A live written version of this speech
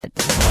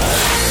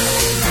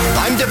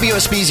I'm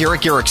WSB's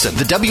Eric Erickson.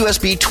 The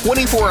WSB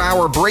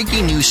 24-hour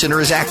breaking news center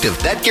is active.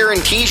 That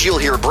guarantees you'll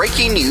hear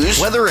breaking news,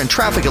 weather, and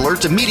traffic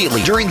alerts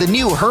immediately during the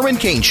new Herman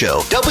Cain Show.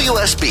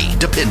 WSB,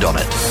 depend on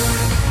it.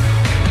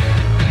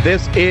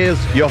 This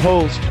is your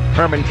host,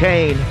 Herman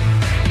Cain.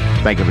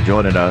 Thank you for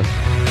joining us,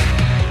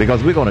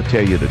 because we're going to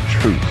tell you the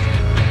truth.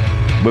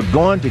 We're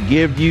going to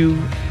give you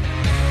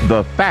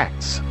the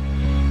facts,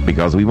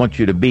 because we want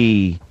you to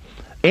be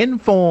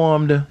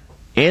informed,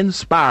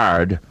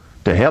 inspired,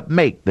 to help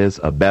make this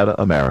a better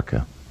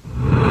America.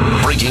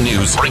 Breaking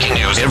news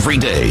every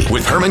day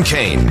with Herman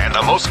Cain and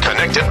the most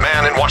connected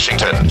man in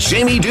Washington,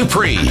 Jamie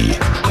Dupree.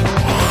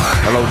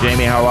 Hello,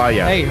 Jamie. How are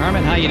you? Hey,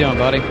 Herman. How you doing,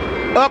 buddy?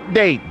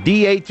 Update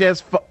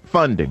DHS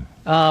funding.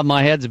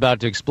 My head's about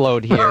to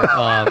explode here.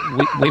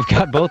 We've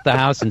got both the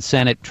House and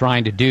Senate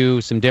trying to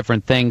do some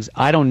different things.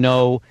 I don't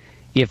know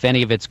if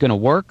any of it's going to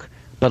work,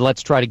 but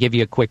let's try to give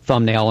you a quick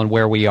thumbnail on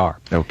where we are.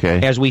 Okay.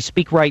 As we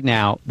speak right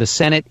now, the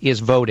Senate is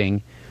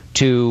voting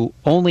to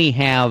only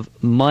have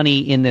money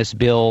in this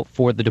bill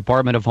for the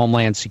Department of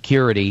Homeland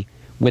Security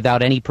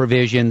without any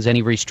provisions,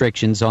 any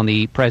restrictions on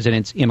the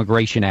president's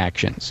immigration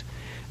actions.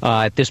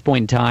 At this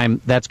point in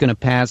time, that's going to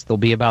pass. There'll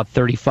be about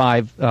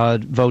 35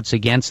 votes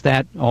against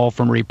that, all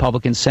from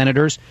Republican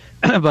senators.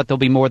 But there'll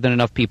be more than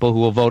enough people who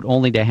will vote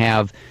only to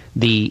have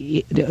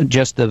the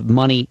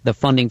money, the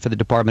funding for the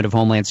Department of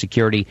Homeland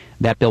Security.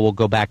 That bill will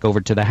go back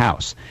over to the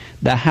House.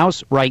 The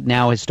House right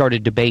now has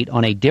started debate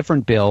on a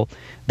different bill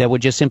that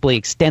would just simply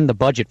extend the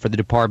budget for the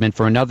department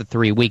for another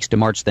 3 weeks to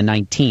March the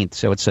 19th.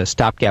 So it's a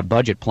stopgap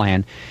budget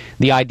plan.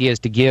 The idea is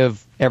to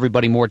give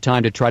everybody more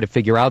time to try to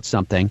figure out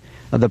something.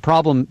 The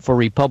problem for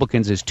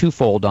Republicans is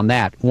twofold on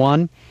that.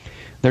 One,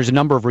 there's a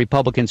number of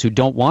Republicans who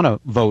don't want to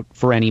vote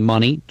for any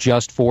money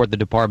just for the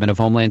Department of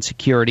Homeland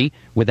Security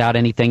without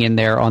anything in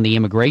there on the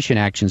immigration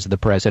actions of the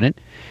president.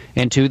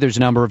 And two, there's a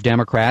number of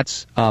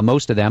Democrats,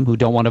 most of them, who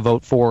don't want to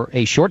vote for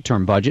a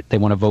short-term budget. They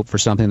want to vote for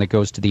something that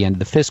goes to the end of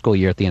the fiscal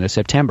year at the end of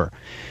September.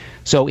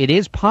 So it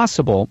is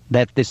possible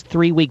that this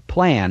 3-week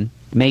plan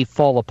may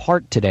fall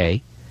apart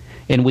today,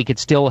 and we could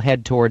still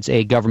head towards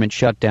a government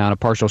shutdown, a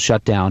partial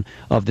shutdown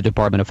of the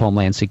Department of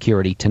Homeland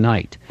Security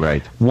tonight.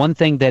 Right. One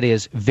thing that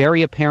is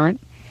very apparent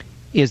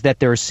is that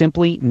there are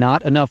simply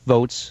not enough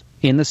votes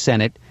in the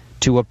Senate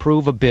to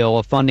approve a bill,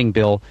 a funding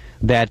bill,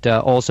 that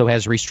also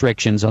has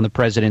restrictions on the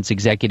president's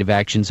executive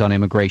actions on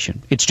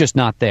immigration. It's just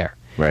not there.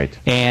 Right.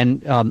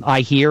 And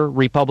I hear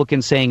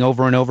Republicans saying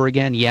over and over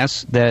again,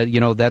 yes,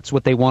 that's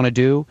what they want to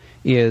do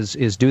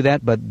is do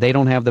that, but they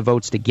don't have the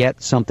votes to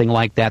get something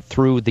like that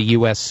through the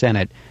U.S.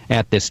 Senate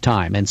at this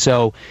time. And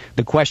so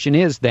the question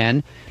is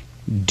then,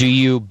 do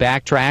you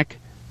backtrack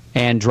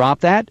and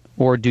drop that,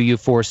 or do you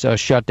force a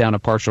shutdown, a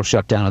partial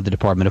shutdown of the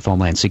Department of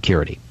Homeland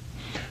Security?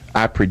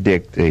 I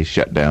predict a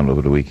shutdown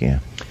over the weekend.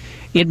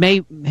 It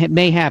may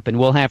happen.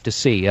 We'll have to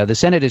see. The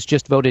Senate has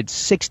just voted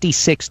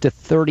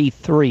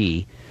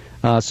 66-33.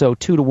 So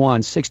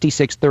 2-1,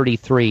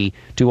 66-33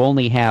 to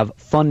only have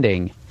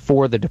funding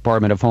for the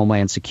Department of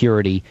Homeland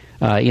Security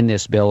in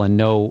this bill, and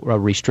no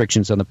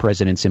restrictions on the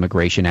president's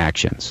immigration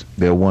actions.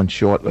 They're one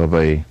short of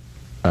a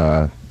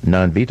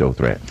non-veto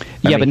threat.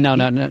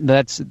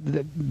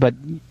 But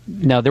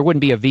there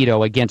wouldn't be a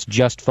veto against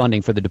just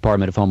funding for the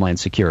Department of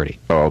Homeland Security.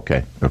 Oh,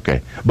 okay.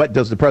 But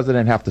does the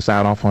president have to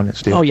sign off on it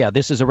still? Oh, yeah.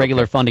 This is a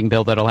regular funding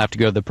bill that'll have to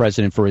go to the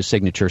president for his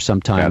signature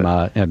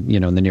sometime, in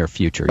the near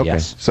future. Okay.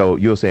 Yes. So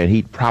you're saying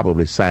he'd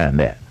probably sign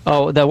that?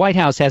 Oh, the White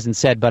House hasn't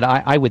said, but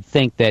I would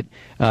think that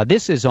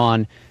this is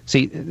on.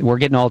 See, we're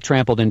getting all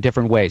trampled in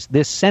different ways.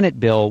 This Senate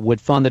bill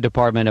would fund the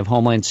Department of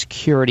Homeland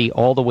Security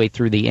all the way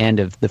through the end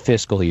of the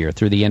fiscal year,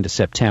 through the end of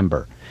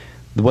September.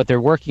 What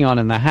they're working on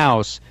in the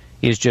House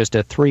is just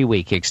a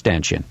 3-week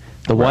extension.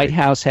 The White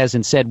House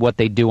hasn't said what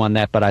they do on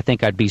that, but I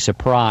think I'd be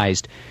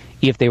surprised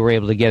if they were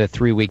able to get a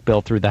 3-week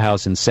bill through the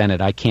House and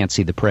Senate. I can't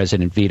see the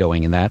president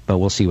vetoing in that, but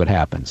we'll see what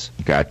happens.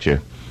 Gotcha.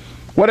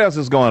 What else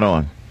is going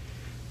on?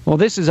 Well,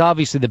 this is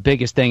obviously the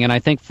biggest thing, and I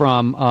think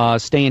from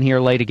staying here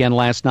late again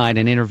last night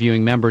and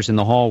interviewing members in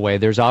the hallway,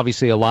 there's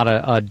obviously a lot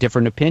of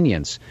different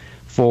opinions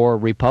for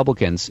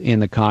Republicans in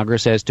the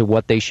Congress as to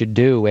what they should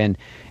do. And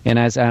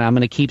as I'm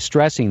going to keep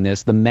stressing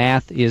this, the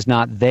math is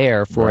not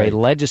there for a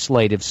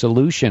legislative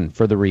solution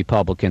for the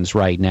Republicans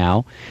right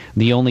now.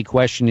 The only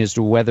question is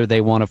whether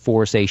they want to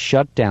force a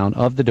shutdown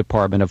of the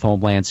Department of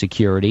Homeland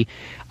Security.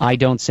 I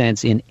don't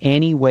sense in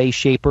any way,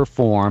 shape, or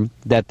form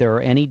that there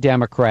are any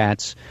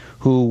Democrats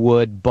who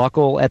would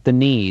buckle at the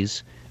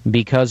knees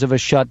because of a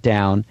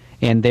shutdown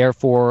and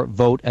therefore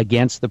vote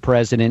against the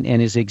president and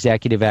his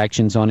executive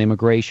actions on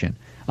immigration.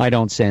 I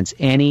don't sense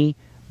any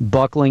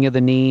buckling of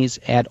the knees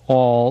at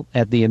all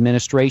at the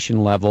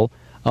administration level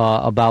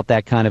about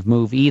that kind of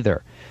move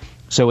either.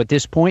 So at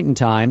this point in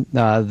time,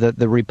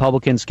 the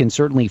Republicans can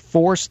certainly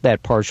force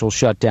that partial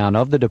shutdown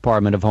of the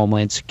Department of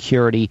Homeland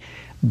Security,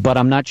 but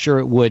I'm not sure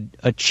it would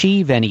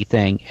achieve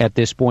anything at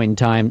this point in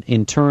time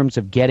in terms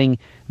of getting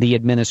the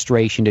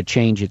administration to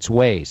change its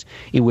ways.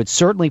 It would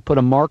certainly put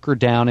a marker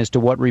down as to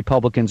what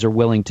Republicans are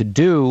willing to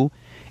do,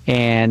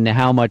 and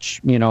how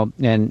much,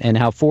 and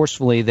how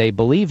forcefully they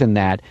believe in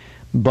that.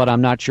 But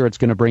I'm not sure it's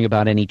going to bring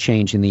about any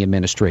change in the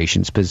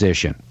administration's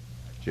position.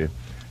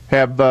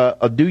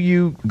 Do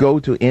you go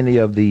to any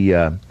of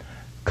the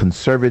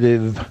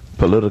Conservative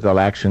Political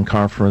Action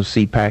Conference,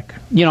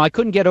 CPAC? I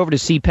couldn't get over to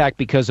CPAC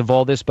because of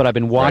all this, but I've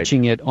been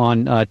watching it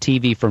on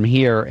TV from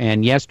here.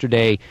 And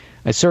yesterday,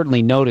 I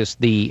certainly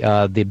noticed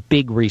the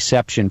big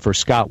reception for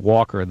Scott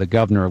Walker, the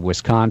governor of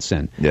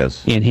Wisconsin,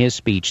 in his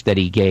speech that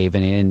he gave.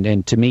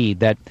 And to me,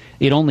 that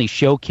it only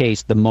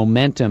showcased the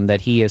momentum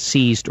that he has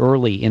seized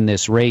early in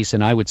this race,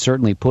 and I would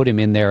certainly put him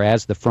in there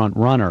as the front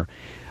runner.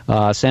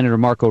 Senator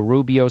Marco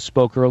Rubio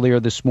spoke earlier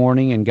this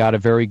morning and got a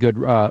very good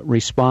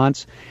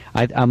response.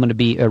 I'm going to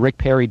be, Rick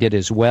Perry did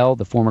as well,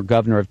 the former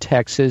governor of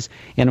Texas,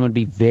 and I'm going to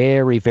be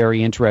very,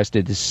 very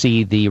interested to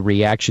see the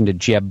reaction to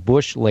Jeb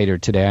Bush later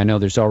today. I know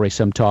there's already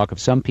some talk of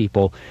some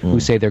people who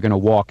say they're going to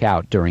walk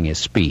out during his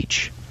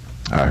speech.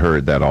 I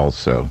heard that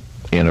also.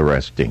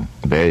 Interesting.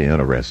 Very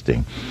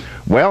interesting.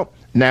 Well,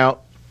 now,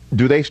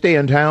 do they stay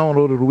in town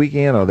over the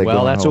weekend, or are they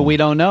going that's home? What we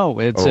don't know.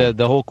 It's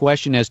the whole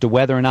question as to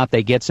whether or not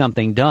they get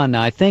something done.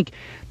 Now, I think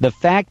the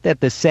fact that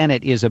the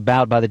Senate is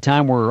about, by the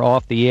time we're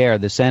off the air,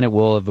 the Senate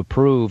will have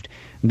approved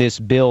this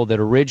bill that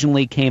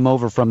originally came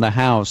over from the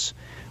House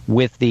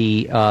with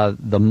the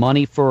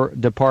money for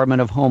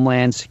Department of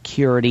Homeland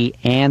Security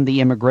and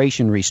the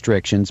immigration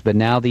restrictions, but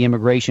now the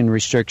immigration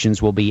restrictions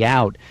will be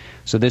out,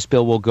 so this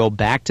bill will go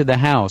back to the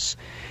House.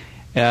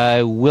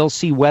 We'll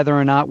see whether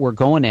or not we're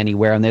going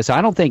anywhere on this.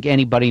 I don't think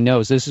anybody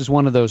knows. This is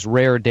one of those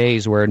rare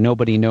days where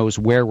nobody knows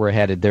where we're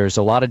headed. There's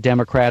a lot of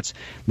Democrats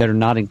that are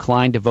not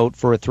inclined to vote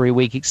for a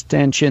 3-week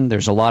extension.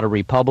 There's a lot of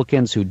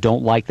Republicans who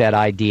don't like that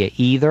idea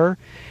either.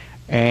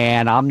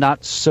 And I'm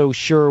not so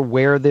sure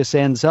where this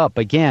ends up.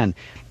 Again,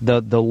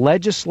 the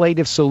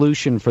legislative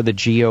solution for the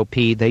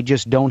GOP, they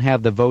just don't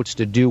have the votes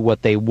to do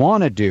what they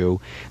want to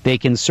do. They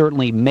can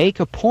certainly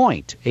make a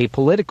point, a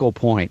political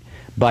point,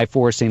 by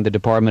forcing the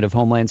Department of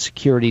Homeland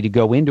Security to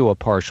go into a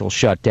partial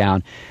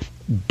shutdown.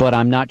 But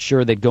I'm not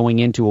sure that going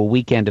into a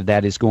weekend of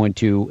that is going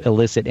to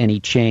elicit any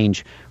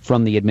change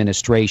from the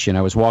administration.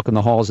 I was walking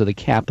the halls of the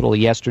Capitol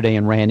yesterday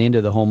and ran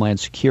into the Homeland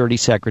Security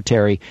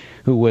Secretary,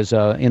 who was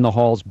in the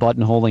halls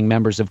buttonholing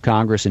members of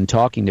Congress and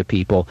talking to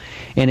people.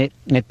 And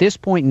at this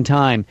point in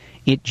time,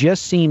 it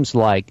just seems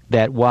like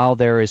that while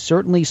there is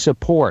certainly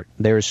support,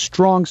 there is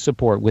strong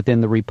support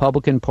within the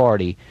Republican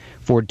Party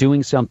for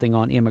doing something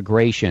on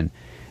immigration,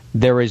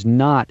 there is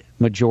not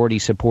majority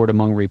support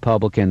among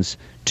Republicans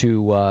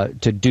to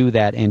do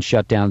that and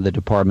shut down the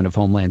Department of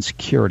Homeland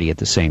Security at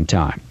the same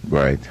time.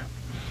 Right.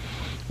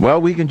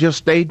 Well, we can just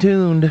stay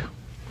tuned.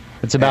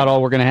 That's about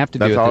all we're going to have to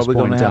do at this point in time. That's all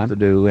we're going to have to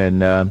do.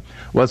 And,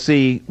 well,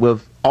 see,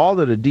 with all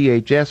of the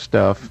DHS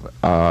stuff,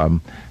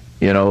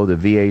 the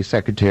VA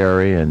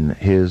secretary and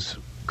his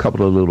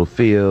couple of little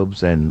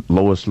fibs and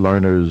Lois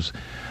Lerner's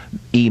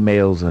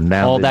emails, and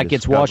now all that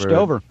gets washed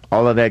over.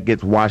 All of that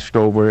gets washed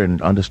over,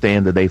 and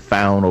understand that they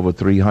found over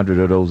 300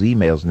 of those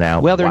emails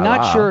now. Well, they're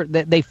not sure.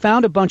 They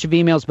found a bunch of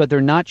emails, but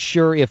they're not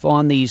sure if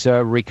on these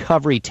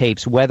recovery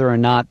tapes whether or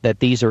not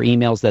that these are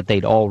emails that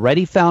they'd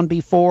already found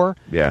before,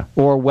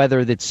 or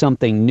whether that's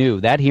something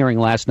new. That hearing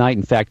last night,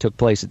 in fact, took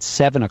place at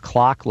 7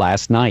 o'clock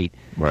last night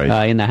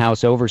in the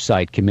House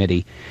Oversight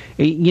Committee.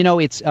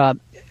 It's...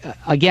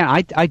 Again,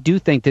 I do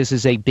think this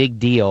is a big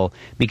deal,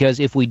 because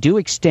if we do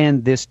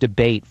extend this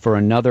debate for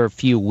another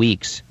few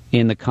weeks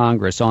in the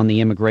Congress on the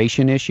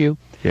immigration issue,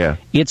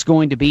 it's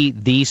going to be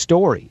the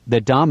story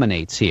that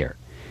dominates here.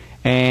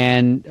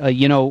 And,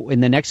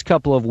 in the next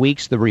couple of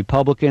weeks, the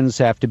Republicans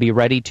have to be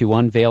ready to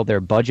unveil their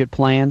budget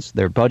plans,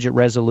 their budget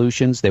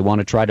resolutions. They want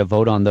to try to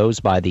vote on those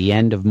by the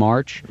end of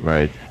March.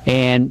 Right.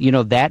 And,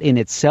 that in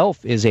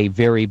itself is a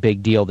very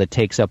big deal that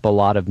takes up a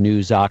lot of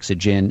news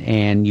oxygen,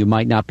 and you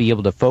might not be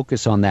able to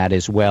focus on that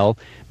as well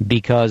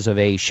because of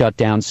a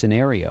shutdown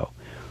scenario.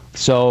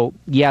 So,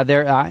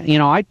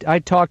 I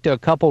talked to a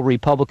couple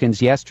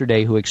Republicans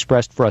yesterday who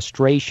expressed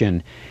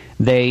frustration.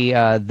 They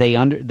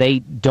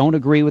don't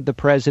agree with the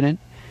president,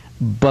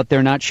 but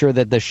they're not sure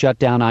that the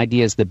shutdown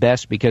idea is the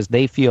best, because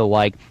they feel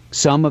like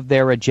some of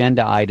their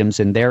agenda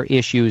items and their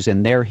issues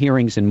and their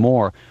hearings and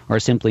more are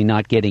simply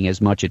not getting as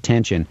much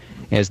attention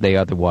as they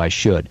otherwise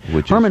should.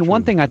 Herman,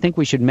 one thing I think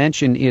we should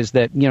mention is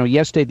that,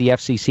 yesterday the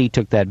FCC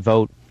took that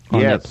vote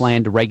on that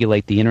plan to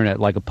regulate the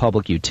Internet like a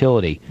public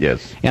utility.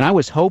 Yes. And I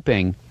was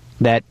hoping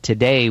that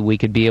today we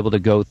could be able to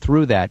go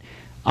through that.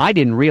 I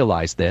didn't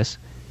realize this.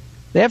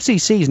 The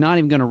FCC is not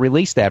even going to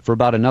release that for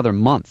about another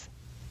month.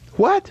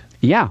 What?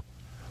 Yeah.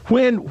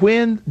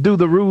 When do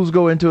the rules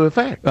go into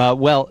effect?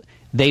 Well,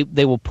 they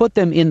will put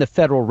them in the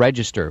Federal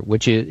Register,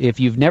 which is,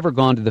 if you've never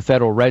gone to the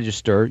Federal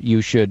Register,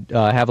 you should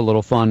have a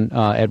little fun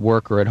at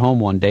work or at home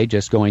one day,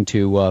 just going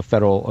to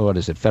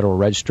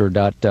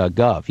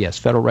federalregister.gov. Yes,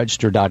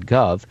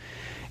 federalregister.gov.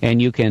 And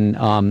you can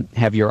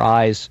have your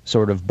eyes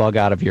sort of bug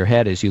out of your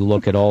head as you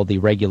look at all the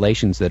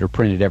regulations that are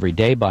printed every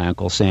day by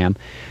Uncle Sam.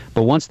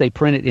 But once they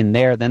print it in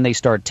there, then they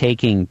start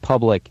taking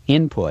public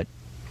input.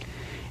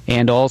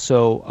 And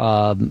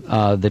also,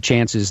 the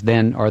chances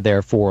then are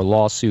there for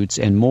lawsuits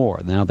and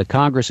more. Now, the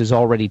Congress is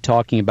already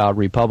talking about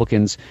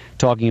Republicans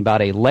talking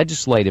about a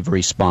legislative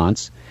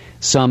response.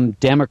 Some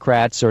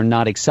Democrats are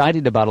not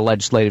excited about a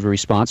legislative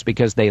response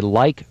because they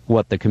like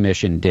what the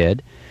commission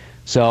did.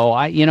 So,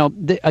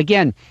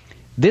 again,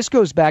 this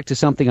goes back to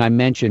something I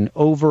mentioned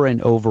over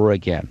and over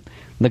again.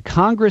 The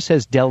Congress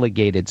has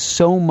delegated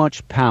so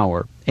much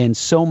power and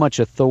so much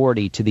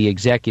authority to the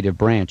executive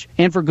branch,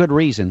 and for good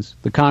reasons.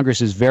 The Congress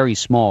is very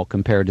small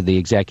compared to the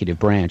executive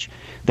branch.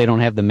 They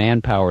don't have the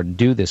manpower to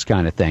do this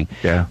kind of thing.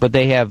 Yeah. But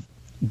they have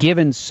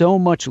given so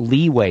much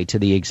leeway to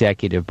the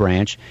executive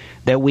branch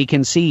that we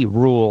can see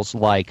rules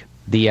like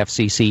the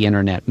FCC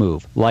internet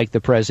move, like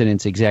the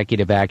president's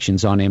executive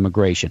actions on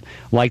immigration,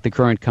 like the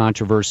current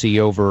controversy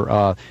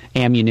over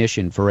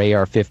ammunition for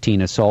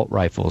AR-15 assault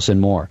rifles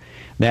and more,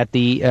 that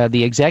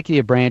the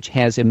executive branch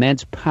has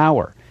immense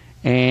power.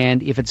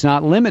 And if it's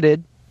not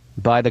limited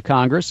by the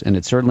Congress, and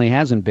it certainly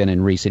hasn't been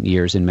in recent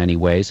years in many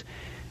ways,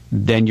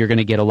 then you're going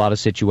to get a lot of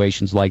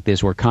situations like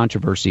this where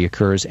controversy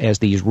occurs as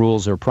these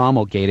rules are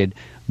promulgated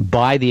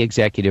by the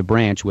executive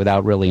branch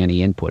without really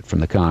any input from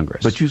the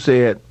Congress. But you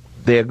said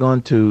they're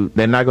not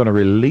going to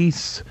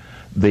release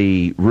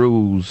the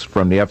rules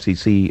from the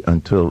FCC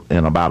until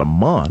in about a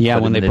month. Yeah,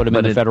 when they put them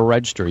in the Federal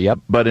Register, yep.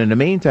 But in the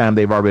meantime,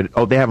 they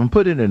haven't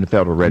put it in the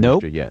Federal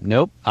Register yet.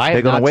 Nope.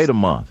 They're going to wait a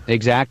month.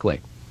 Exactly.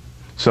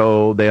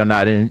 So they are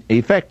not in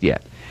effect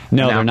yet.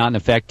 No, they're not in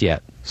effect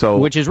yet. So,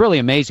 which is really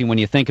amazing when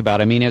you think about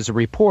it. I mean, as a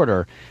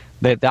reporter,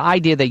 the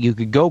idea that you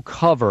could go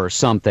cover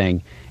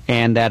something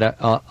and that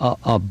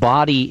a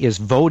body is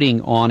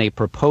voting on a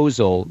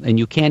proposal and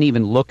you can't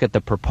even look at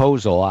the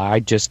proposal,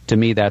 to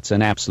me, that's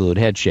an absolute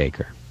head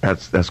shaker.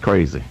 That's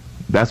crazy.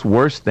 That's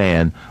worse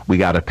than we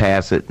got to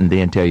pass it and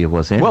then tell you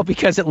what's in it. Well,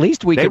 because at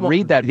least we could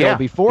read that bill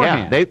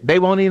beforehand. Yeah, they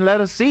won't even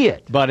let us see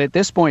it. But at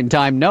this point in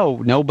time,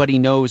 nobody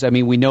knows. I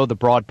mean, we know the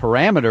broad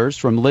parameters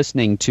from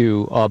listening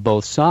to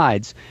both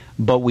sides,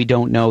 but we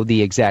don't know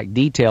the exact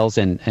details.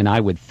 And I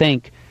would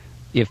think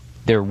if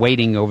they're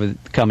waiting over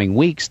the coming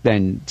weeks,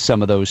 then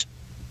some of those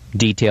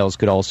details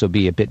could also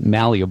be a bit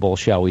malleable,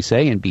 shall we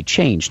say, and be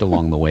changed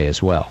along the way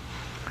as well.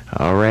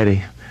 All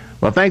righty.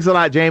 Well, thanks a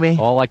lot, Jamie.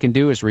 All I can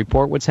do is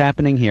report what's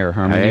happening here,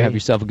 Herman. Hey. You have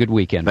yourself a good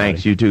weekend. Thanks,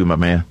 buddy. you too, my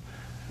man.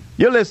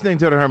 You're listening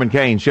to the Herman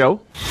Cain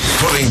Show.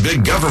 Putting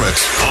big government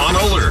on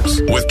alert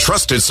with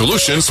trusted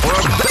solutions for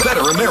a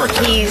better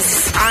America.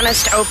 He's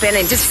honest, open,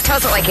 and just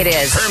tells it like it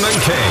is. Herman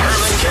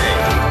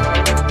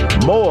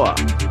Cain. More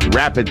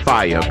rapid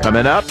fire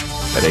coming up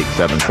at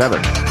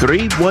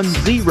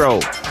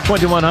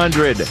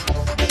 877-310-2100.